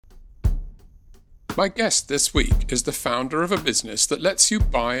My guest this week is the founder of a business that lets you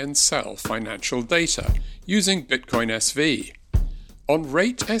buy and sell financial data using Bitcoin SV. On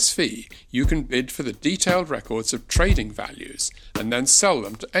Rate SV, you can bid for the detailed records of trading values and then sell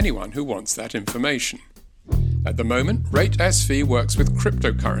them to anyone who wants that information. At the moment, Rate SV works with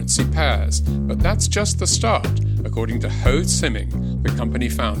cryptocurrency pairs, but that's just the start, according to Ho Simming, the company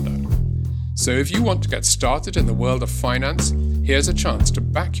founder. So if you want to get started in the world of finance, here's a chance to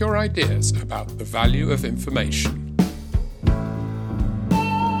back your ideas about the value of information.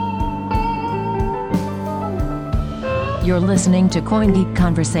 You're listening to CoinGeek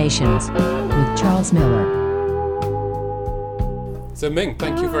Conversations with Charles Miller. So Ming,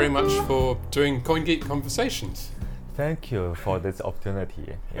 thank you very much for doing CoinGeek Conversations. Thank you for this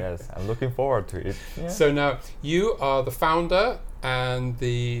opportunity. Yes, I'm looking forward to it. Yeah. So now, you are the founder and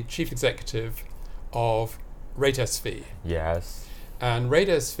the chief executive of Rate SV. Yes. And Rate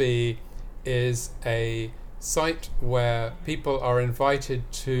SV is a site where people are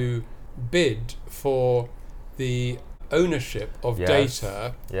invited to bid for the ownership of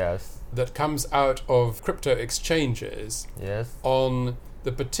data that comes out of crypto exchanges on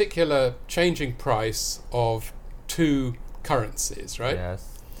the particular changing price of two currencies, right?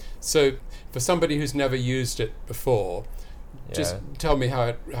 Yes. So for somebody who's never used it before, just tell me how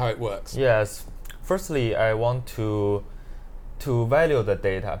it works. Yes. Firstly, I want to value the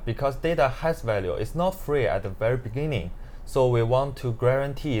data, because data has value. It's not free at the very beginning. So we want to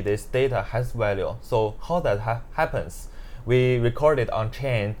guarantee this data has value. So how that happens? We record it on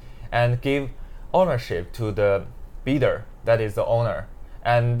chain and give ownership to the bidder, that is the owner.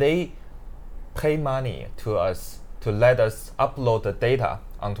 And they pay money to us to let us upload the data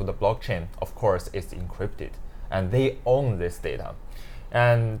onto the blockchain. Of course, it's encrypted. And they own this data.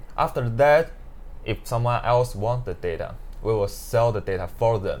 And after that, if someone else wants the data, we will sell the data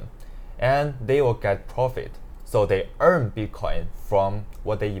for them. And they will get profit. So they earn Bitcoin from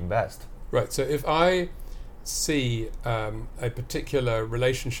what they invest. Right, so if I see a particular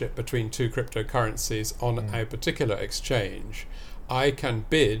relationship between two cryptocurrencies on a particular exchange, I can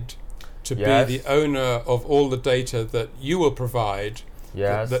bid to be the owner of all the data that you will provide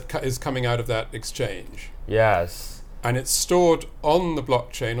that is coming out of that exchange. Yes. And it's stored on the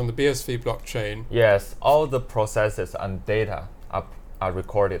blockchain, on the BSV blockchain. Yes, all the processes and data are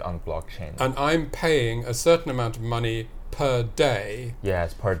recorded on blockchain. And I'm paying a certain amount of money per day.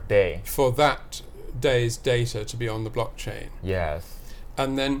 Yes, per day. For that day's data to be on the blockchain. Yes.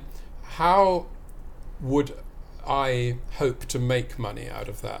 And then how would I hope to make money out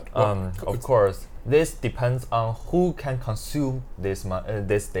of that? Of course, this depends on who can consume this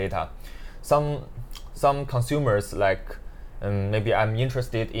data. Some consumers, like maybe I'm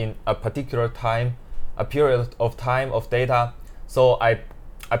interested in a particular time, a period of time of data, so I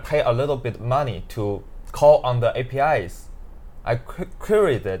pay a little bit money to call on the APIs. I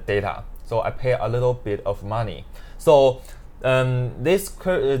query the data, so I pay a little bit of money. So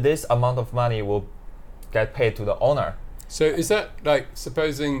this amount of money will get paid to the owner. So is that like,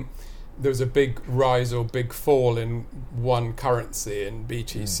 supposing there was a big rise or big fall in one currency, in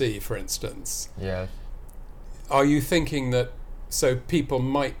BTC, for instance? Yes. Are you thinking that so people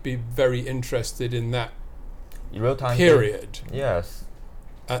might be very interested in that real-time period? Yes.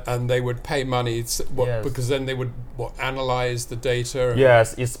 And they would pay money because then they would analyze the data?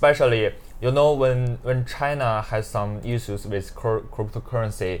 Yes, especially, when China has some issues with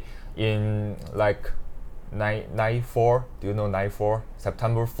cryptocurrency in like 94, do you know 94?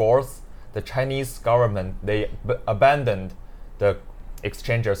 September 4th, the Chinese government, they abandoned the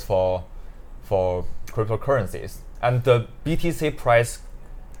exchanges for cryptocurrencies, and the BTC price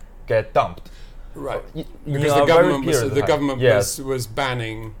get dumped. Right, because the government was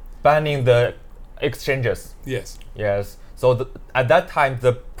banning the exchanges. Yes. Yes. So at that time,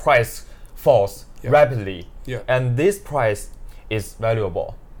 the price falls rapidly, and this price is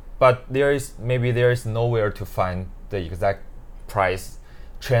valuable. But there is nowhere to find the exact price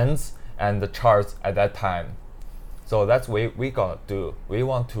trends and the charts at that time. So that's what we gonna do. We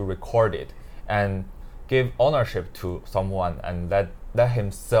want to record it and give ownership to someone and let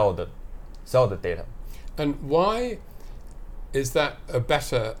him sell the data. And why is that a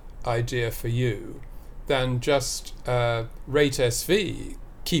better idea for you than just Rate SV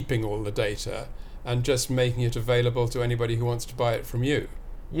keeping all the data and just making it available to anybody who wants to buy it from you?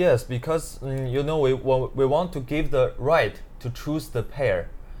 Yes, because we want to give the right to choose the pair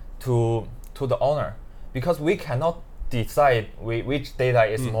to the owner, because we cannot decide which data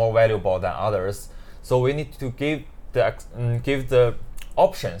is more valuable than others. So we need to give the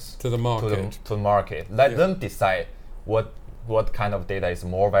options to the market. To the market. Let them decide what kind of data is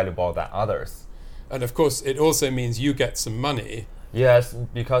more valuable than others. And of course, it also means you get some money. Yes,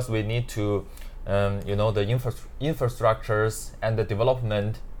 because we need to, the infrastructures and the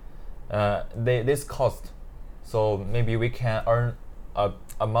development, this cost. So maybe we can earn a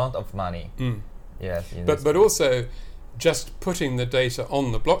amount of money. Yes, but also, just putting the data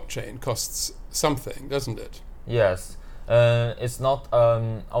on the blockchain costs something, doesn't it? Yes, it's not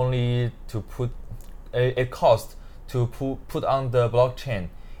only to put. It costs to put on the blockchain,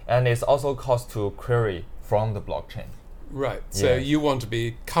 and it's also cost to query from the blockchain. Right. So Yes. you want to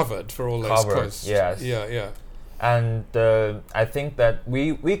be covered for all those costs. Yes. Yeah. And I think that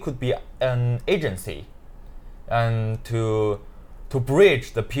we could be an agency, and to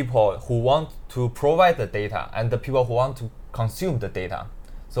bridge the people who want to provide the data and the people who want to consume the data.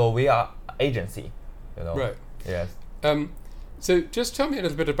 So we are agency. Right. Yes. So just tell me a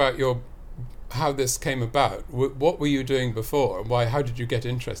little bit about how this came about. What were you doing before, and why? How did you get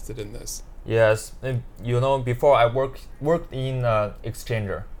interested in this? Yes. Before I worked in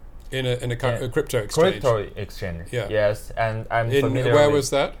exchanger. In a crypto exchange. Crypto exchange. Yeah. Yes, and I'm familiar. Where with, was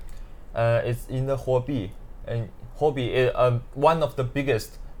that? It's in the Huobi, and Huobi is one of the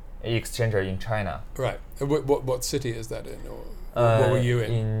biggest exchanger in China. Right. What city is that in, or what were you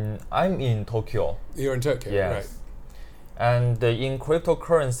in? I'm in Tokyo. You're in Tokyo, Yes. right? And in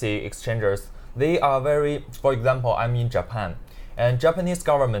cryptocurrency exchangers, they are very. For example, I'm in Japan, and Japanese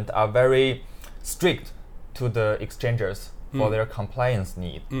government are very strict to the exchangers for their compliance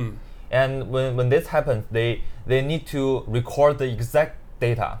need. And when this happens, they need to record the exact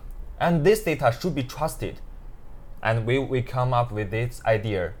data, and this data should be trusted. And we come up with this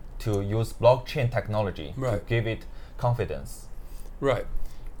idea to use blockchain technology to give it confidence. Right.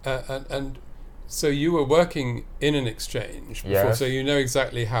 And so you were working in an exchange before, Yes. so you know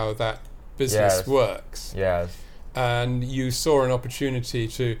exactly how that business works. Yes. And you saw an opportunity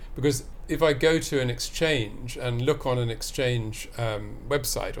because if I go to an exchange and look on an exchange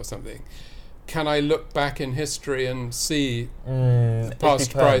website or something, can I look back in history and see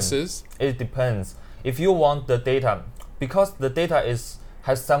past prices? It depends. If you want the data, because the data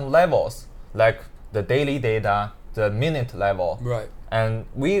has some levels, like the daily data, the minute level, Right. and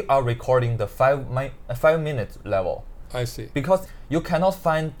we are recording the 5-minute level. I see. Because you cannot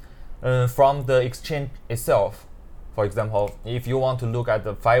find from the exchange itself. For example, if you want to look at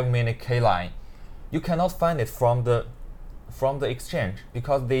the 5-minute K line, you cannot find it from the exchange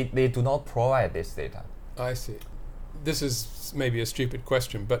because they do not provide this data. I see. This is maybe a stupid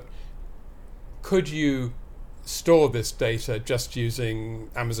question, but could you store this data just using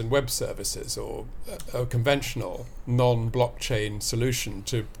Amazon Web Services or a conventional non-blockchain solution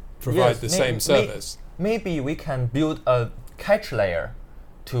to provide the same service? Maybe we can build a cache layer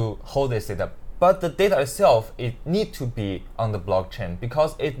to hold this data, but the data itself, it needs to be on the blockchain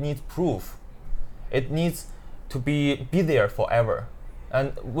because it needs proof. It needs to be there forever.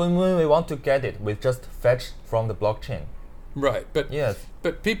 And when we want to get it, we just fetch from the blockchain. Right, but Yes.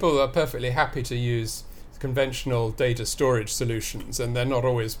 But people are perfectly happy to use conventional data storage solutions, and they're not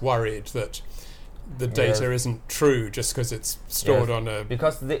always worried that the data isn't true just because it's stored on a...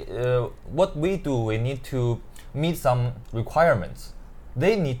 Because what we do, we need to meet some requirements.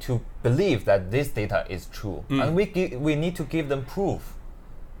 They need to believe that this data is true, and we need to give them proof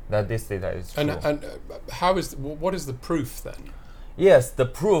that this data is true. And what is the proof then? Yes, the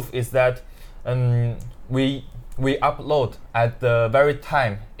proof is that we upload at the very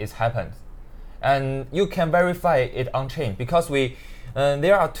time it happened, and you can verify it on chain because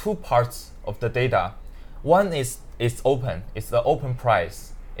there are two parts of the data. One is open; it's the open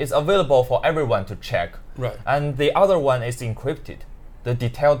price. It's available for everyone to check. Right. And the other one is encrypted. The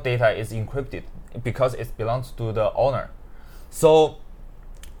detailed data is encrypted because it belongs to the owner. So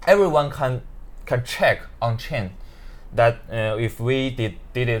everyone can check on chain that if we did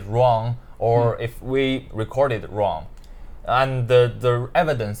it wrong or if we recorded it wrong, and the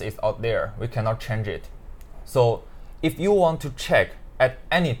evidence is out there, we cannot change it. So if you want to check at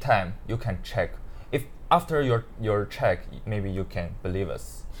any time, you can check. If after your check, maybe you can believe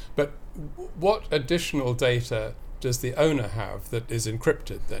us. But what additional data does the owner have that is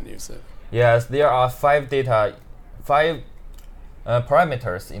encrypted then, you said? Yes, there are five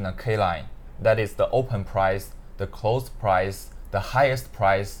parameters in a K line. That is the open price, the closed price, the highest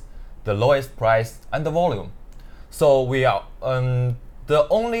price, the lowest price, and the volume. So we are the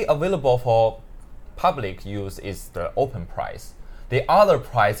only available for public use is the open price. The other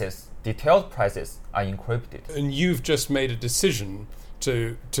prices, detailed prices, are encrypted. And you've just made a decision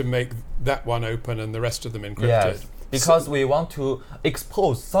to make that one open and the rest of them encrypted. Yes, because we want to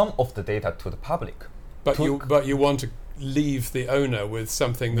expose some of the data to the public. But you want to leave the owner with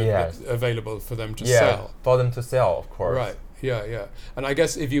something Yes. that's available for them to Yeah, sell. for them to sell, of course. Right. Yeah. And I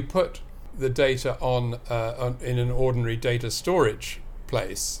guess if you put the data on in an ordinary data storage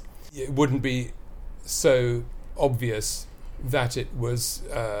place, it wouldn't be so obvious that it was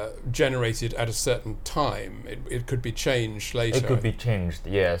generated at a certain time. It could be changed later. It could be changed,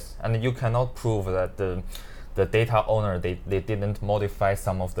 yes. And you cannot prove that the data owner, they didn't modify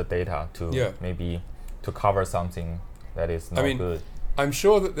some of the data to maybe to cover something that is not good. I'm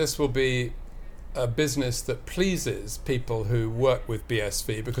sure that this will be a business that pleases people who work with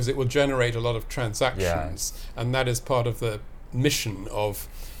BSV because it will generate a lot of transactions, and that is part of the mission of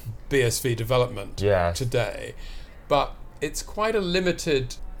BSV development today. But it's quite a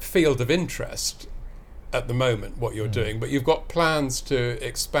limited field of interest at the moment, what you're doing, but you've got plans to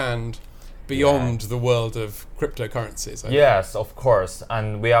expand beyond the world of cryptocurrencies. Yes, of course.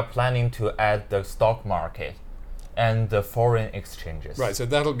 And we are planning to add the stock market and the foreign exchanges. Right, so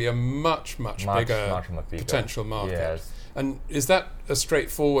that'll be a much bigger potential market. Yes. And is that a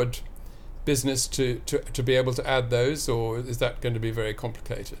straightforward business to be able to add those, or is that going to be very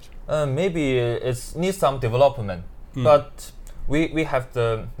complicated? Maybe it needs some development, but we have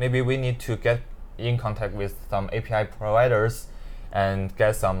maybe we need to get in contact with some API providers and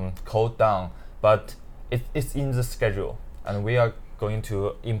get some code down, but it's in the schedule, and we are going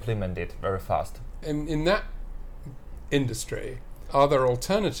to implement it very fast. In that industry, are there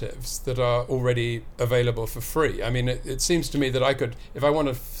alternatives that are already available for free? I mean, it seems to me that I could, if I want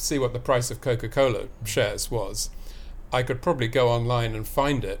to see what the price of Coca-Cola shares was, I could probably go online and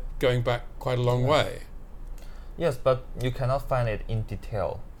find it, going back quite a long way. Yes, but you cannot find it in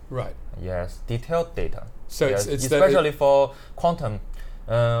detail. Right. Yes, detailed data. So yes, it's especially for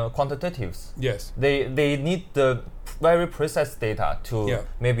quantitatives. Yes. They need the very precise data to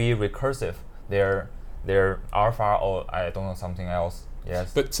maybe recursive their alpha, or I don't know, something else.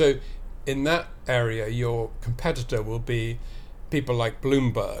 Yes. But so in that area, your competitor will be people like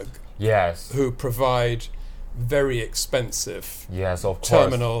Bloomberg. Yes. Who provide very expensive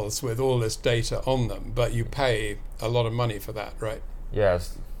terminals with all this data on them, but you pay a lot of money for that, right?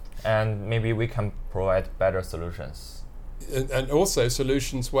 Yes. And maybe we can provide better solutions. And also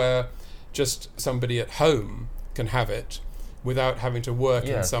solutions where just somebody at home can have it without having to work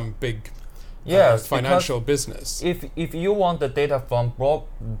in some big financial business. If you want the data from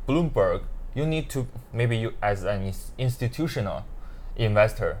Bloomberg, you need to, maybe you as an institutional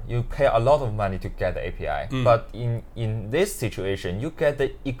investor, you pay a lot of money to get the API. But in this situation, you get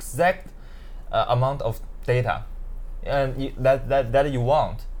the exact amount of data and that you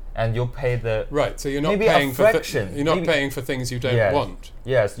want, and you pay the so you're not maybe paying a fraction. You're not paying for things you don't want.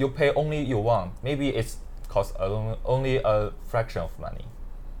 Yes, you pay only you want. Maybe it's costs only a fraction of money.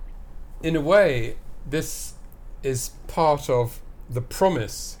 In a way, this is part of the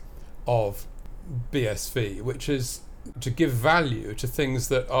promise of BSV, which is to give value to things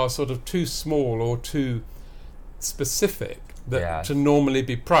that are sort of too small or too specific to normally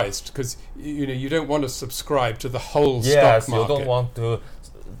be priced, because you don't want to subscribe to the whole stock market. You don't want to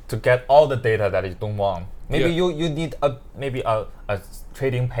get all the data that you don't want. Maybe you need a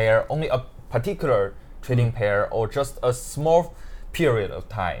trading pair, only a particular trading pair, or just a small period of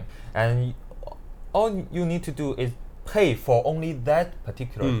time, and all you need to do is pay for only that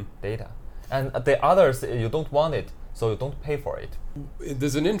particular data, and the others you don't want it, so you don't pay for it.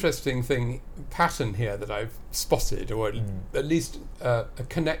 There's an interesting pattern here that I've spotted, or at least a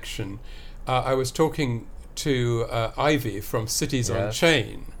connection. I was talking to Ivy from Cities on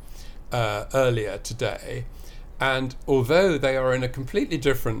Chain earlier today, and although they are in a completely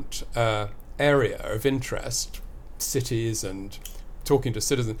different area of interest, cities and talking to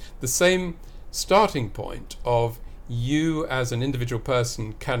citizens, the same starting point of you as an individual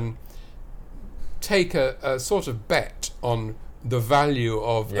person can take a sort of bet on the value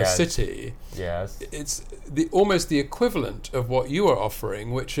of a city. Yes. It's almost the equivalent of what you are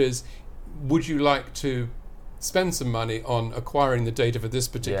offering, which is, would you like to spend some money on acquiring the data for this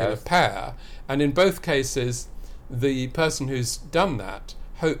particular pair? And in both cases, the person who's done that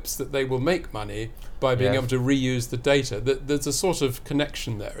hopes that they will make money by being able to reuse the data. There's a sort of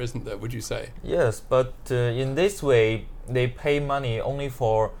connection there, isn't there, would you say? Yes, but in this way, they pay money only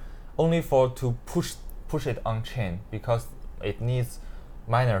for to push it on chain, because it needs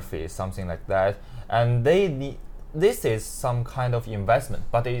miner fees, something like that, and this is some kind of investment,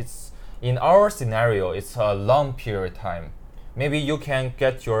 but it's in our scenario, it's a long period of time. Maybe you can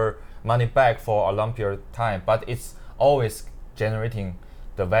get your money back for a long period of time, but it's always generating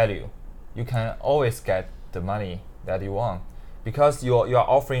the value. You can always get the money that you want, because you are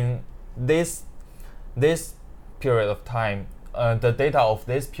offering this period of time, the data of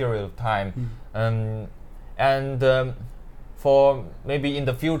this period of time, and for maybe in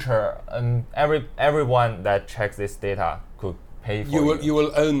the future, everyone that checks this data could pay for you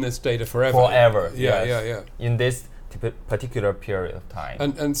will own this data forever. Forever. Yeah, yes, yeah. In this particular period of time.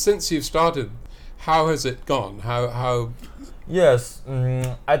 And since you've started, how has it gone? How? Yes,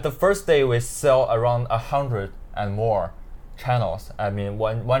 at the first day we sell around 100 and more channels. I mean,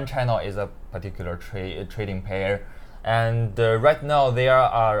 one channel is a particular trading pair, and right now there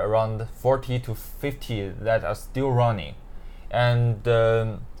are around 40 to 50 that are still running, and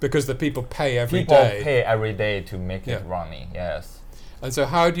because the people pay every people day. pay every day to make it running. Yes. And so,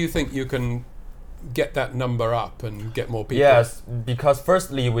 how do you think you can get that number up and get more people? Yes, because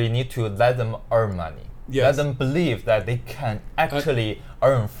firstly we need to let them earn money. Yes. Let them believe that they can actually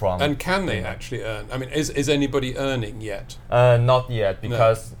earn from. And can they actually earn? I mean, is anybody earning yet? Not yet,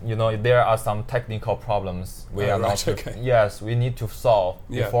 because there are some technical problems we are not. Okay. Yes, we need to solve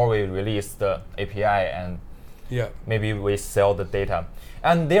before we release the API, and maybe we sell the data.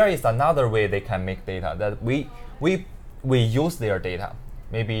 And there is another way they can make data, that we use their data.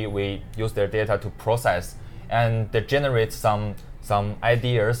 Maybe we use their data to process and they generate some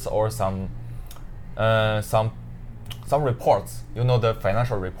ideas or some reports. The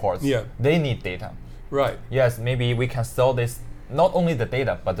financial reports. Yeah. They need data. Right. Yes, maybe we can sell this, not only the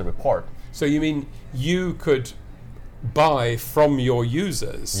data but the report. So you mean you could buy from your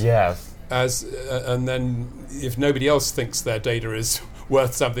users? Yes. And then if nobody else thinks their data is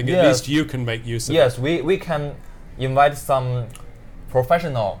worth something, at least you can make use of it. Yes, we can invite some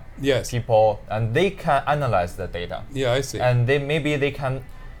professional people, and they can analyze the data. Yeah, I see. And maybe they can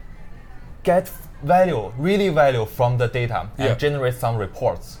get value from the data and generate some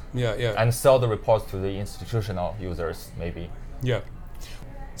reports. And sell the reports to the institutional users, maybe. Yeah.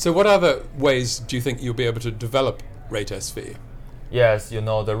 So what other ways do you think you'll be able to develop RateSV? Yes,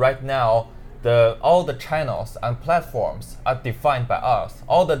 right now, all the channels and platforms are defined by us.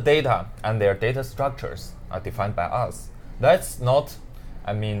 All the data and their data structures are defined by us. That's not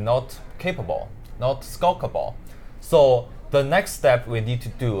capable, not scalable. So the next step we need to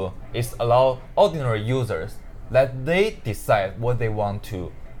do is allow ordinary users that they decide what they want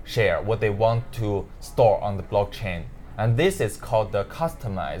to share, what they want to store on the blockchain. And this is called the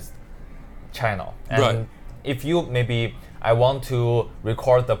customized channel. And if I want to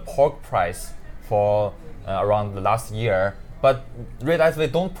record the pork price for around the last year, but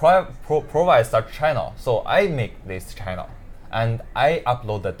RateSV don't provide such channel, so I make this channel and I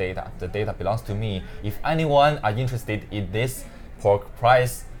upload the data. The data belongs to me. If anyone are interested in this pork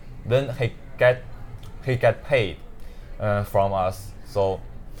price, then he get paid from us. So.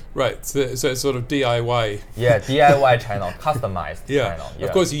 Right, so it's sort of DIY. Yeah, DIY channel, customized channel. Yeah.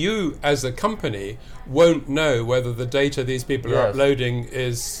 Of course, you as a company won't know whether the data these people are uploading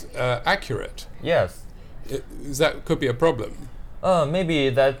is accurate. Yes. That could be a problem. Maybe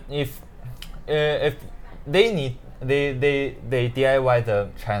that if they need they DIY the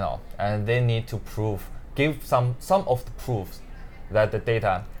channel and they need to give some of the proofs that the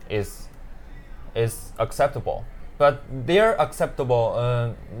data is acceptable. But their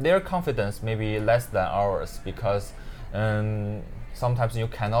confidence may be less than ours, because sometimes you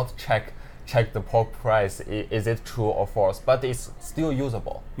cannot check the pork price. Is it true or false? But it's still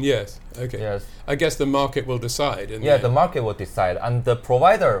usable. Yes. Okay. Yes. I guess the market will decide. The market will decide, and the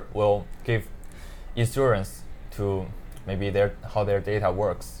provider will give insurance to maybe how their data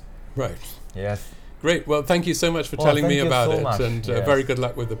works. Right. Yes. Great. Well, thank you so much for telling me about it, much. And very good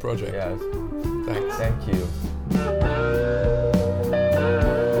luck with the project. Yes. Thanks. Thank you.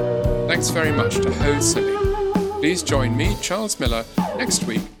 Thanks very much to Ho Silly. Please join me, Charles Miller, next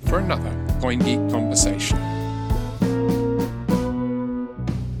week for another CoinGeek conversation.